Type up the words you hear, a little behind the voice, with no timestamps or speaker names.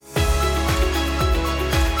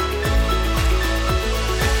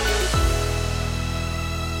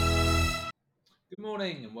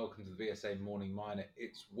morning and welcome to the VSA Morning Miner.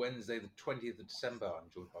 It's Wednesday, the 20th of December. I'm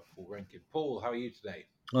joined by Paul Rankin. Paul, how are you today?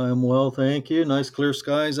 I'm well, thank you. Nice clear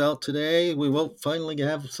skies out today. We will finally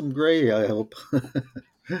have some gray, I hope.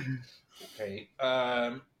 Okay.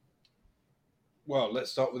 Well,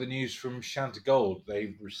 let's start with the news from Shanta Gold.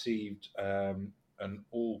 They've received an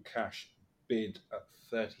all-cash bid at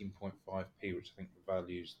 13.5p, which I think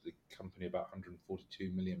values the company about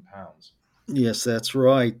 £142 million. Yes, that's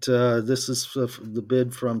right. This is the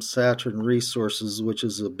bid from Saturn Resources, which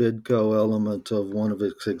is a bidco element of one of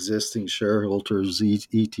its existing shareholders,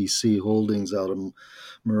 ETC Holdings out of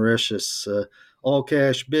Mauritius. All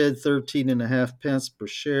cash bid, 13.5 pence per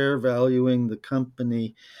share, valuing the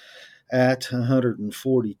company at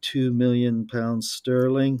 142 million pounds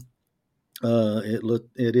sterling.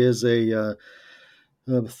 It is a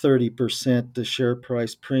 30% the share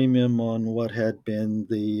price premium on what had been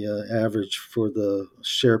the average for the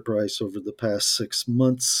share price over the past 6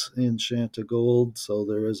 months in Shanta Gold. So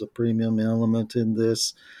there is a premium element in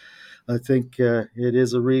this. I think it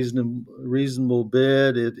is a reasonable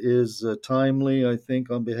bid. It is timely, I think,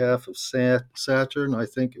 on behalf of Saturn. I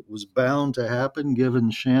think it was bound to happen given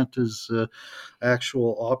Shanta's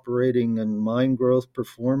actual operating and mine growth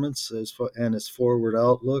performance and its forward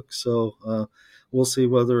outlook. So we'll see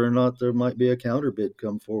whether or not there might be a counter bid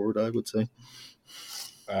come forward, I would say.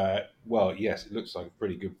 Well, yes, it looks like a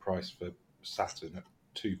pretty good price for Saturn at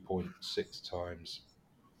 2.6 times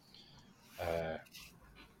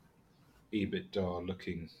EBITDA,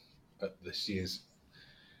 looking at this year's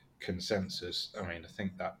consensus. I mean, I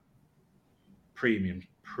think that premium's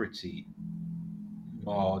pretty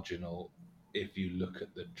marginal. If you look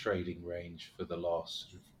at the trading range for the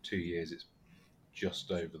last 2 years, it's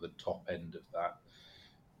just over the top end of that.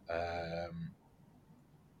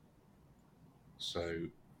 So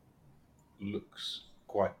looks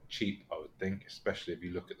quite cheap, I would think, especially if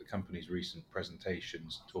you look at the company's recent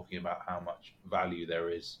presentations talking about how much value there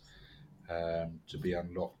is to be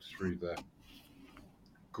unlocked through the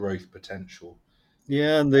growth potential.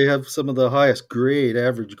 Yeah, and they have some of the highest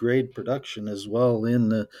average grade production as well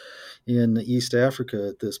in East Africa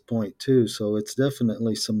at this point too. So it's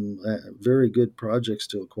definitely some very good projects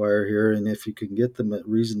to acquire here, and if you can get them at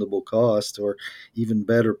reasonable cost or even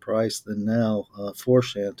better price than now for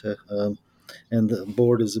Shanta, and the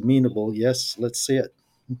board is amenable, yes, let's see it.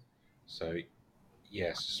 So,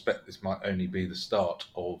 yes, suspect this might only be the start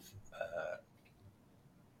of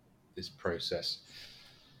this process.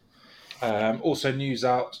 Also, news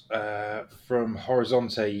out from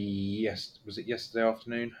Horizonte. Yes, was it yesterday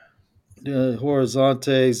afternoon?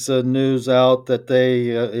 Horizonte's news out that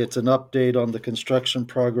it's an update on the construction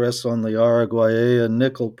progress on the Araguaia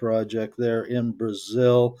nickel project there in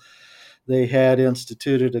Brazil. They had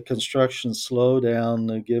instituted a construction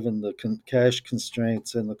slowdown given the cash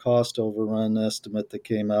constraints and the cost overrun estimate that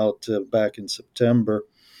came out back in September.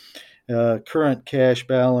 Current cash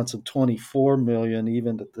balance of 24 million,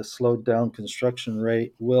 even at the slowed down construction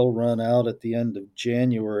rate, will run out at the end of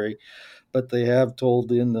January. But they have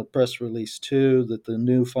told in the press release too that the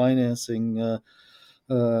new financing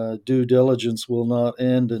due diligence will not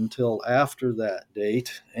end until after that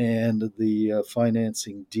date, and the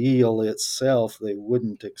financing deal itself they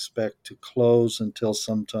wouldn't expect to close until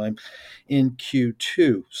sometime in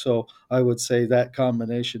Q2. So I would say that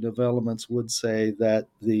combination of elements would say that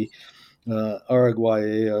the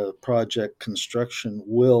Araguaia project construction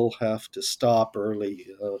will have to stop early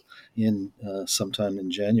in sometime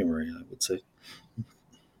in January, I would say.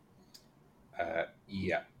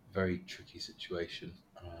 Yeah, very tricky situation.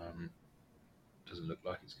 Doesn't look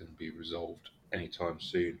like it's going to be resolved anytime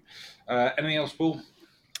soon. Anything else, Paul?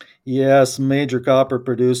 Yes, major copper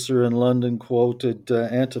producer in London quoted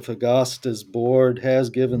Antofagasta's board has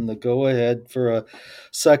given the go-ahead for a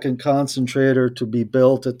second concentrator to be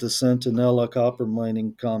built at the Centinela copper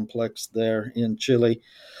mining complex there in Chile.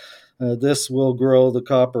 This will grow the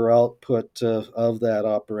copper output of that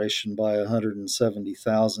operation by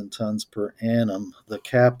 170,000 tons per annum. The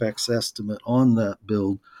capex estimate on that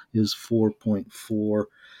build is $4.4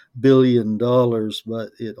 billion, but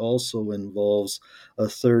it also involves a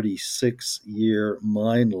 36-year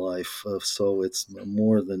mine life, so it's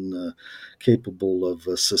more than capable of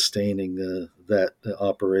sustaining that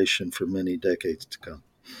operation for many decades to come.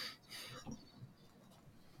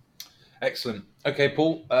 Excellent. Okay,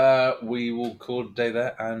 Paul, we will call it a day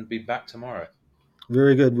there and be back tomorrow.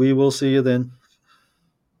 Very good. We will see you then.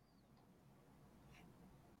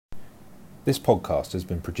 This podcast has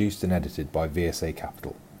been produced and edited by VSA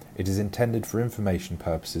Capital. It is intended for information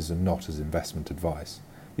purposes and not as investment advice.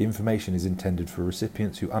 The information is intended for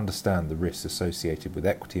recipients who understand the risks associated with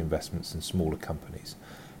equity investments in smaller companies.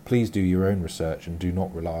 Please do your own research and do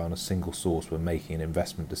not rely on a single source when making an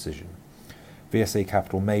investment decision. VSA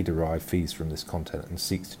Capital may derive fees from this content and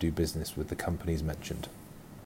seeks to do business with the companies mentioned.